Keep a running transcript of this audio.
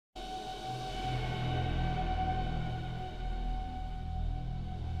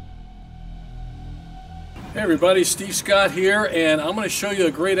Hey everybody, Steve Scott here, and I'm going to show you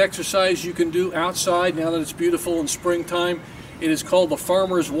a great exercise you can do outside now that it's beautiful in springtime. It is called the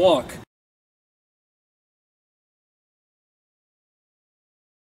farmer's walk.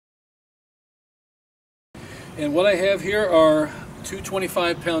 And what I have here are two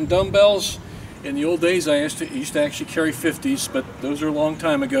 25-pound dumbbells. In the old days I used to actually carry 50s, but those are a long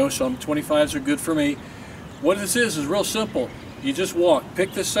time ago, so 25s are good for me. What this is real simple. You just walk.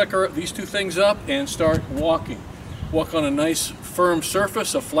 Pick this sucker, these two things up, and start walking. Walk on a nice firm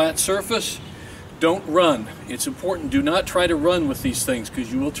surface, a flat surface. Don't run. It's important. Do not try to run with these things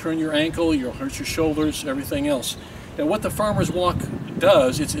because you will turn your ankle, you'll hurt your shoulders, everything else. Now what the farmer's walk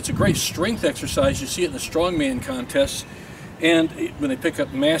does, it's a great strength exercise. You see it in the strongman contests and when they pick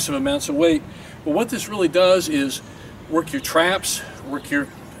up massive amounts of weight. But what this really does is work your traps, work your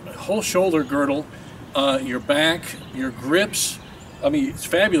whole shoulder girdle, your back, your grips. I mean, it's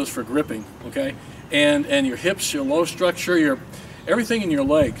fabulous for gripping, okay? And your hips, your low structure, everything in your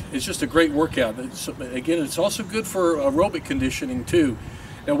leg. It's just a great workout. Again, it's also good for aerobic conditioning too.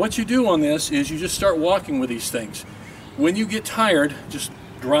 Now what you do on this is you just start walking with these things. When you get tired, just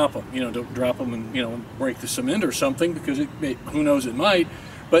drop them. Don't drop them and break the cement or something, because who knows, it might.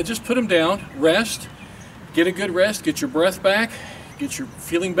 But just put them down, rest, get a good rest, get your breath back, get your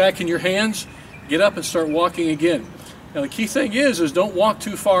feeling back in your hands. Get up and start walking again. Now the key thing is don't walk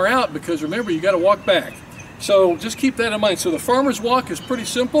too far out, because remember, you got to walk back. So just keep that in mind. So the farmer's walk is pretty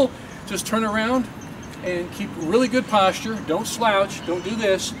simple. Just turn around and keep really good posture. Don't slouch. Don't do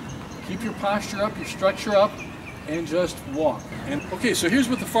this. Keep your posture up, your structure up, and just walk. And okay, so here's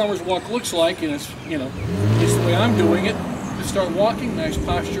what the farmer's walk looks like, and it's it's the way I'm doing it. Just start walking, nice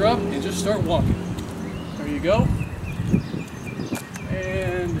posture up, and just start walking. There you go.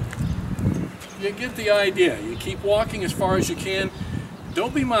 And you get the idea. You keep walking as far as you can.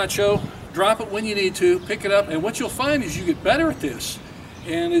 Don't be macho. Drop it when you need to. Pick it up. And what you'll find is you get better at this.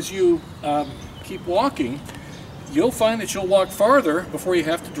 And as you keep walking, you'll find that you'll walk farther before you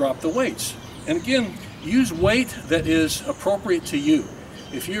have to drop the weights. And again, use weight that is appropriate to you.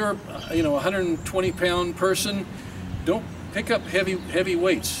 If you're a 120-pound person, don't pick up heavy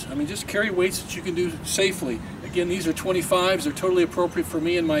weights. I mean, just carry weights that you can do safely. Again, these are 25s. They're totally appropriate for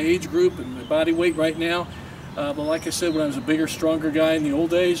me and my age group and my body weight right now. But like I said, when I was a bigger, stronger guy in the old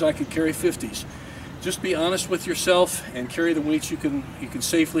days, I could carry 50s. Just be honest with yourself and carry the weights you can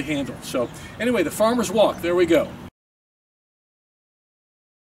safely handle. So anyway, the farmer's walk. There we go.